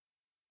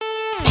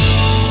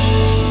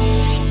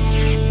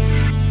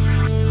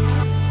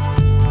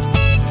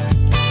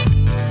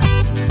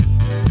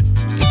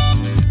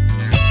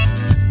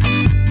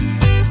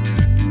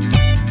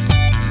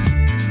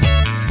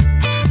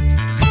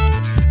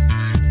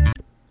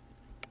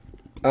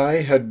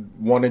I had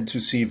wanted to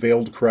see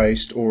Veiled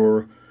Christ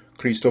or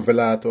Cristo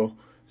Velato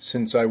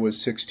since I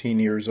was 16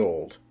 years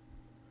old.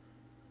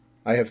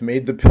 I have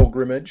made the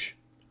pilgrimage.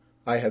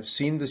 I have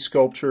seen the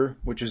sculpture,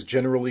 which is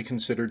generally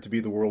considered to be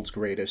the world's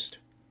greatest.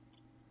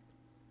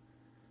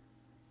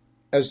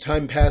 As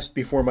time passed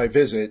before my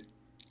visit,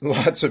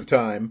 lots of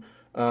time,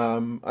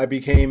 I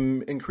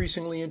became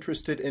increasingly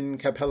interested in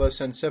Capella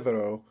San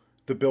Severo,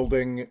 the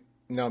building,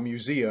 now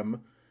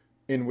museum,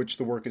 in which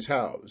the work is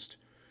housed.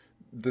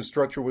 The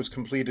structure was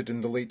completed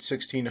in the late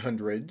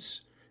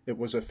 1600s. It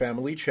was a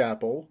family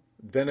chapel,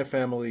 then a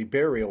family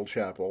burial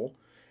chapel,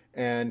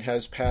 and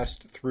has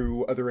passed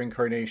through other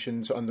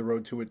incarnations on the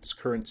road to its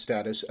current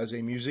status as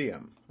a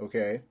museum.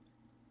 Okay?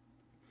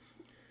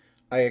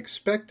 I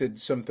expected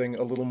something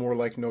a little more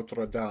like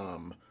Notre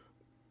Dame.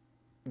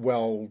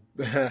 Well,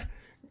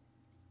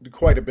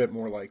 quite a bit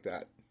more like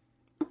that.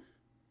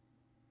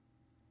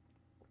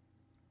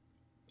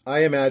 I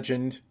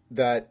imagined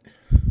that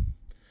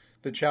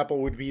the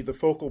chapel would be the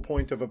focal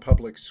point of a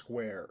public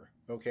square,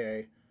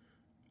 okay?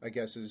 I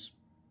guess is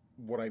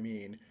what I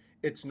mean.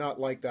 It's not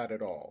like that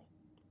at all.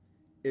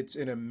 It's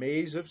in a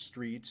maze of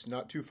streets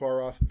not too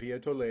far off Via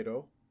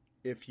Toledo.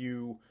 If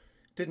you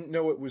didn't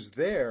know it was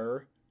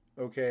there,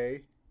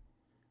 okay,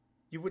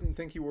 you wouldn't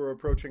think you were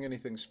approaching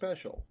anything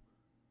special.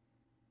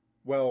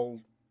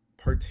 Well,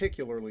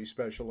 particularly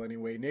special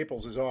anyway.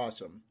 Naples is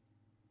awesome.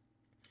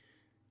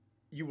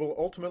 You will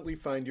ultimately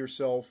find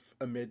yourself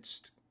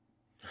amidst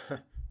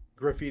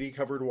graffiti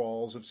covered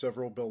walls of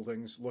several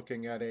buildings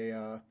looking at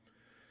I'm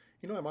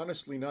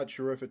honestly not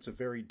sure if it's a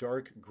very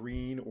dark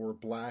green or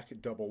black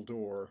double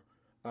door,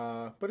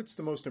 but it's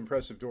the most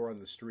impressive door on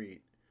the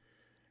street.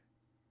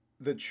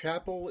 The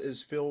chapel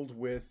is filled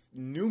with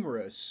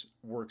numerous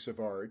works of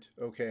art,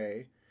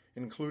 okay,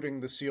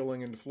 including the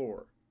ceiling and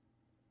floor.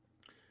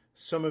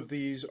 Some of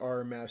these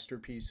are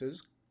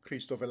masterpieces.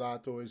 Cristo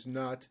Velato is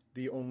not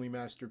the only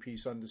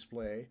masterpiece on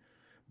display,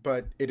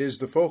 but it is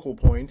the focal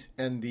point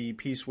and the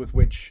piece with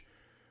which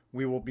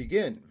we will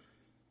begin.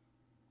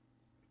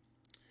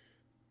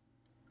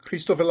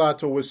 Cristo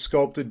Velato was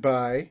sculpted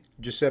by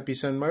Giuseppe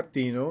San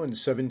Martino in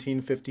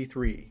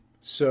 1753.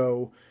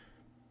 So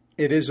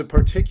it is a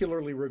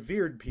particularly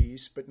revered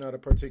piece, but not a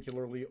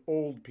particularly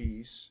old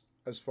piece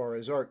as far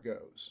as art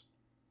goes.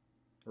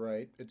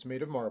 Right? It's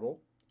made of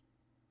marble.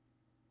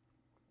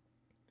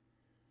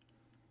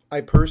 I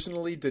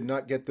personally did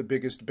not get the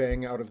biggest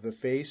bang out of the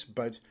face,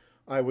 but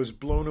I was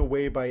blown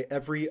away by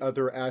every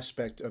other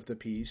aspect of the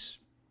piece.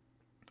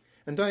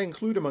 And I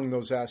include among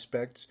those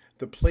aspects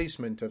the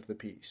placement of the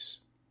piece.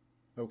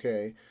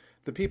 Okay?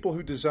 The people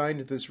who designed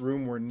this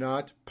room were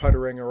not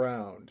puttering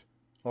around.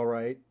 All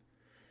right?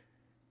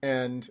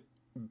 And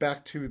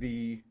back to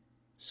the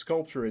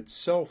sculpture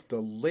itself,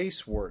 the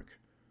lacework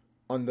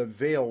on the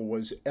veil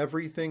was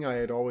everything I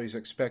had always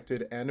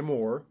expected and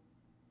more.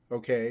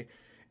 Okay?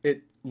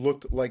 It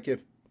looked like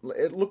it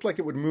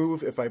would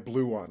move if I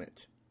blew on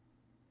it.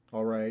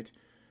 All right?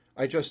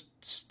 I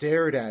just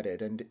stared at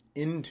it and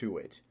into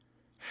it.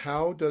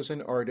 How does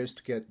an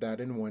artist get that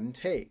in one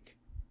take?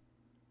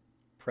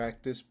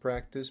 Practice,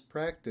 practice,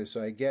 practice,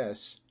 I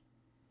guess.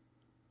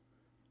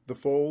 The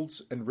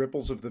folds and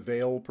ripples of the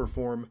veil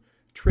perform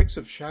tricks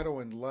of shadow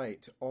and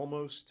light,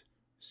 almost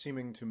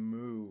seeming to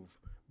move,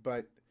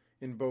 but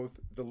in both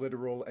the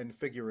literal and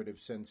figurative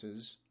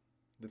senses,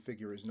 the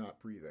figure is not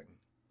breathing.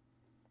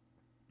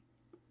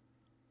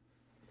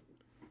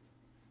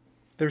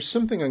 There's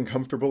something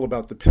uncomfortable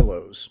about the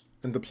pillows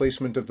and the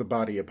placement of the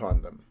body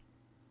upon them.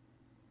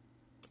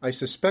 I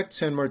suspect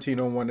San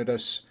Martino wanted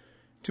us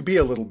to be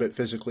a little bit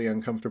physically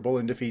uncomfortable,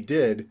 and if he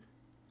did,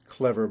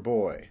 clever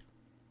boy.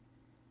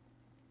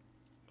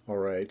 All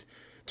right.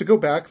 To go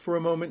back for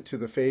a moment to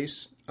the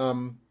face, I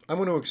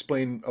want to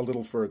explain a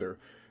little further.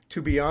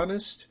 To be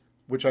honest,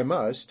 which I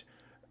must,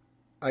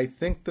 I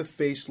think the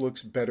face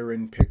looks better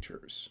in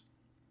pictures.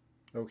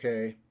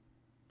 Okay?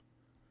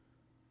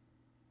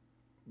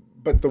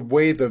 But the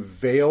way the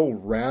veil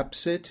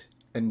wraps it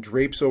and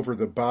drapes over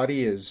the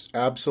body is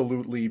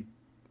absolutely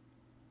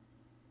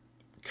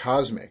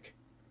cosmic.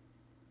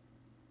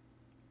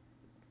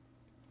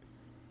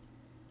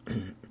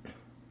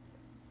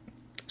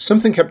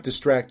 Something kept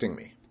distracting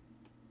me.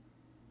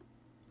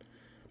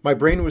 My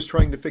brain was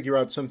trying to figure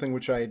out something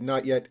which I had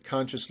not yet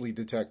consciously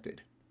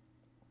detected.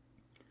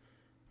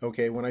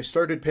 Okay, when I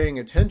started paying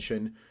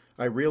attention,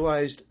 I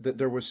realized that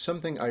there was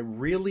something I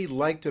really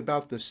liked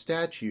about the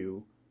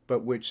statue,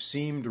 but which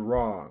seemed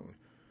wrong.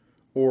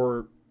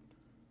 Or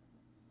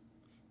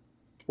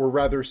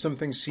rather,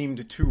 something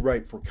seemed too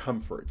right for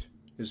comfort,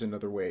 is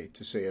another way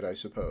to say it, I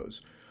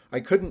suppose. I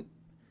couldn't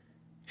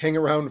hang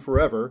around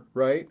forever,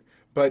 right?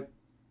 But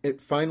it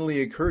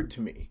finally occurred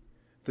to me.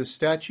 The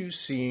statue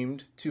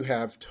seemed to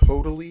have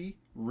totally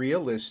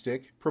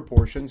realistic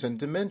proportions and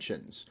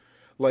dimensions.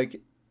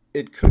 Like,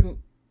 it couldn't...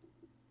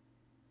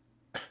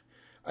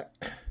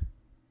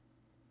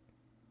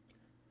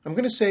 I'm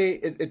going to say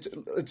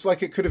it's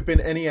like it could have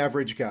been any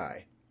average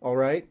guy, all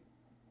right?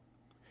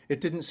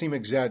 It didn't seem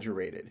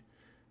exaggerated.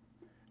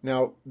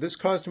 Now, this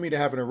caused me to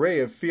have an array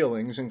of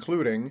feelings,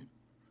 including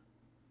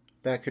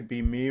That could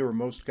be me or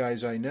most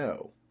guys I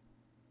know.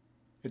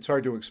 It's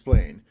hard to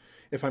explain.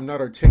 If I'm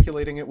not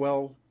articulating it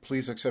well,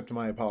 please accept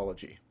my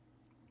apology.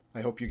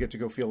 I hope you get to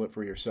go feel it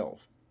for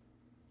yourself.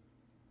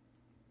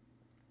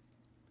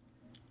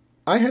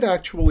 I had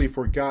actually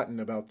forgotten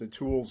about the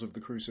tools of the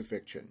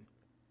crucifixion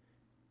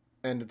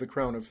and the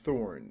crown of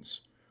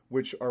thorns,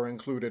 which are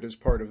included as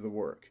part of the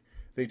work.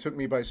 They took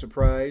me by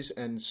surprise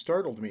and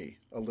startled me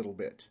a little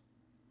bit.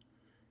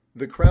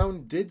 The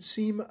crown did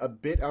seem a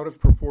bit out of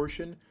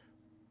proportion,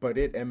 but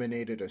it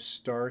emanated a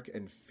stark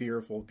and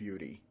fearful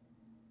beauty.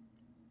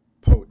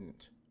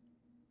 Potent.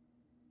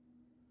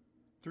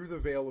 Through the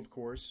veil, of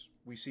course,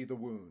 we see the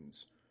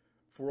wounds.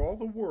 For all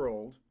the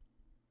world,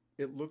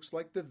 it looks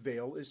like the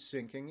veil is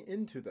sinking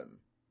into them.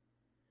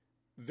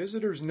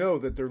 Visitors know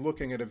that they're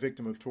looking at a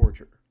victim of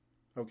torture.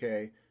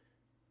 Okay?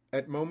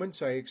 At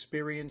moments, I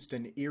experienced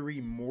an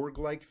eerie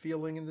morgue-like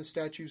feeling in the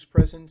statue's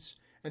presence,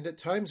 and at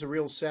times a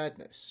real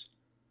sadness.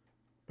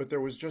 But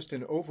there was just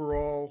an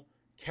overall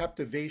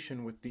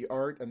captivation with the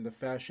art and the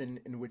fashion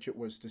in which it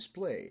was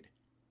displayed.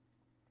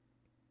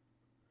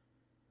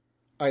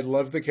 I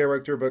love the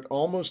character, but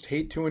almost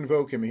hate to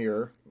invoke him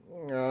here.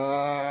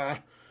 But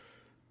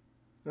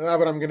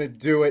I'm going to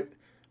do it.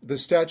 The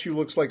statue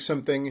looks like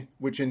something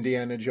which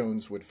Indiana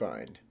Jones would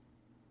find.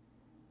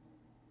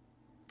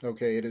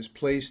 Okay, it is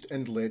placed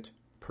and lit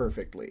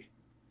perfectly.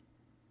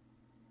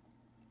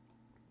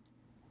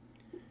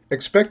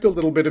 Expect a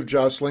little bit of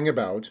jostling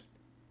about.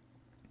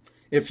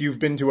 If you've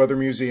been to other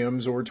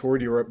museums or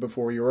toured Europe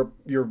before,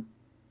 you're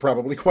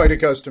probably quite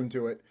accustomed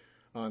to it,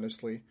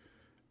 honestly.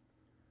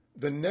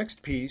 The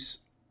next piece,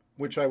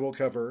 which I will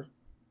cover,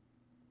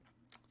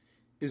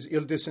 is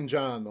Il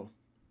Disinganno.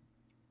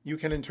 You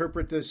can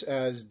interpret this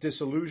as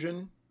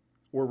disillusion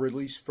or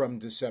release from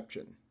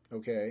deception,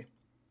 okay?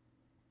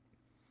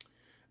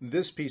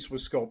 This piece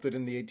was sculpted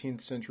in the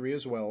 18th century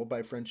as well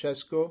by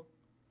Francesco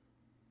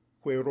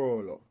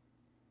Quairolo.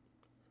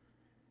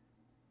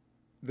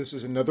 This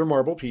is another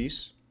marble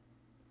piece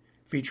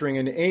featuring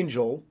an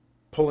angel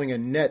pulling a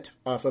net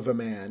off of a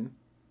man,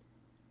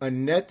 a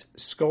net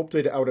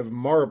sculpted out of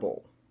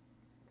marble,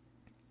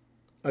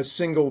 a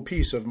single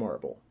piece of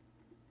marble.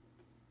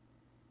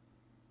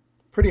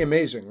 Pretty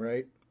amazing,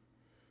 right?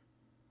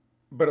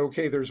 But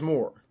okay, there's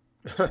more.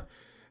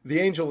 The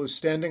angel is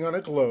standing on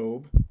a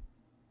globe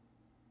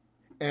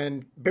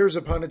and bears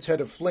upon its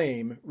head a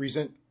flame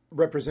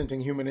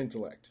representing human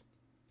intellect.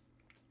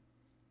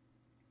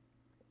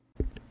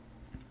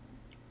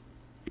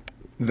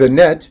 The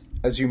net,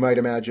 as you might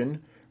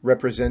imagine,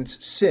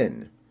 represents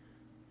sin.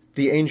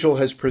 The angel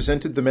has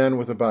presented the man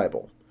with a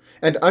Bible.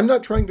 And I'm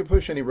not trying to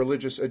push any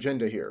religious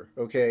agenda here,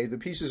 okay? The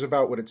piece is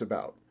about what it's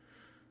about.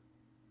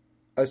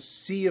 A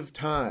sea of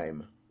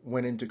time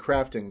went into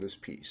crafting this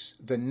piece.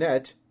 The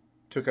net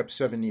took up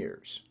 7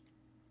 years,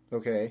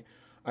 okay?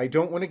 I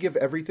don't want to give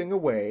everything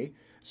away,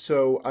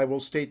 so I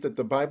will state that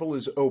the Bible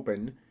is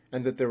open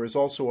and that there is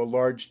also a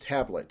large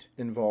tablet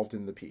involved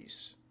in the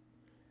piece.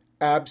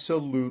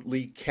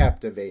 Absolutely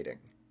captivating.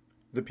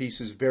 The piece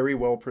is very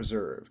well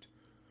preserved.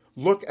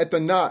 Look at the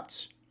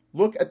knots.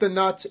 Look at the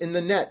knots in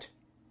the net.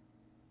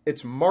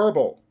 It's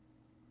marble.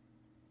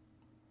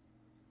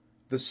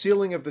 The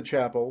ceiling of the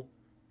chapel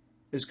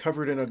is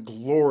covered in a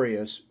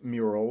glorious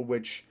mural,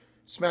 which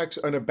smacks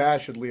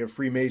unabashedly of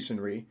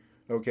Freemasonry,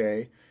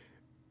 okay?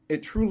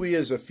 It truly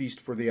is a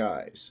feast for the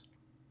eyes.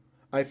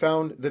 I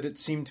found that it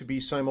seemed to be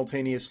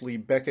simultaneously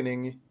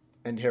beckoning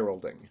and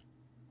heralding.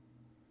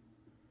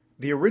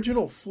 The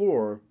original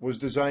floor was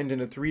designed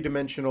in a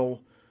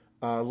three-dimensional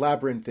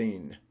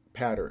labyrinthine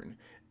pattern.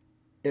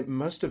 It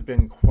must have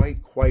been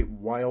quite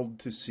wild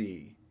to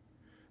see.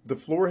 The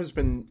floor has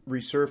been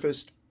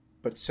resurfaced,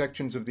 but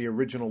sections of the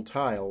original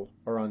tile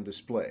are on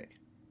display.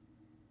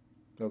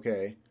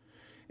 Okay?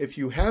 If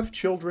you have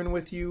children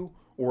with you,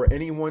 or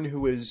anyone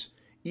who is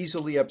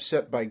easily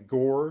upset by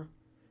gore,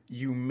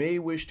 you may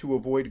wish to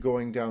avoid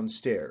going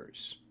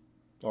downstairs.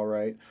 All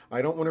right?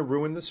 I don't want to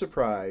ruin the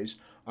surprise.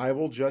 I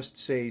will just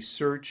say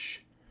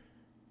search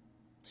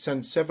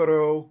San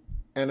Severo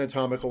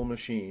anatomical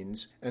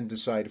machines and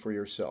decide for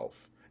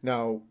yourself.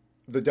 Now,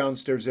 the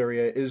downstairs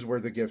area is where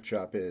the gift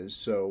shop is,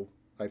 so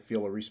I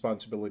feel a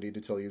responsibility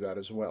to tell you that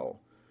as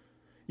well.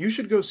 You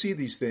should go see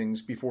these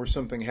things before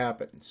something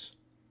happens.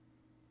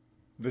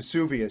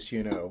 Vesuvius,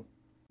 you know.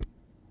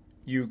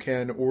 You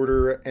can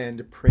order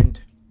and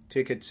print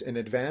tickets in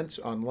advance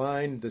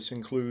online. This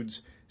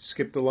includes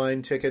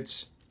skip-the-line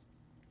tickets.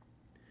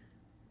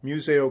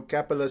 Museo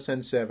Cappella San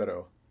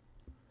Severo.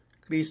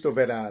 Cristo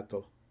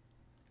Velato.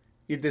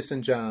 Il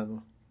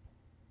Disinganno.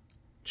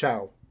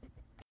 Ciao.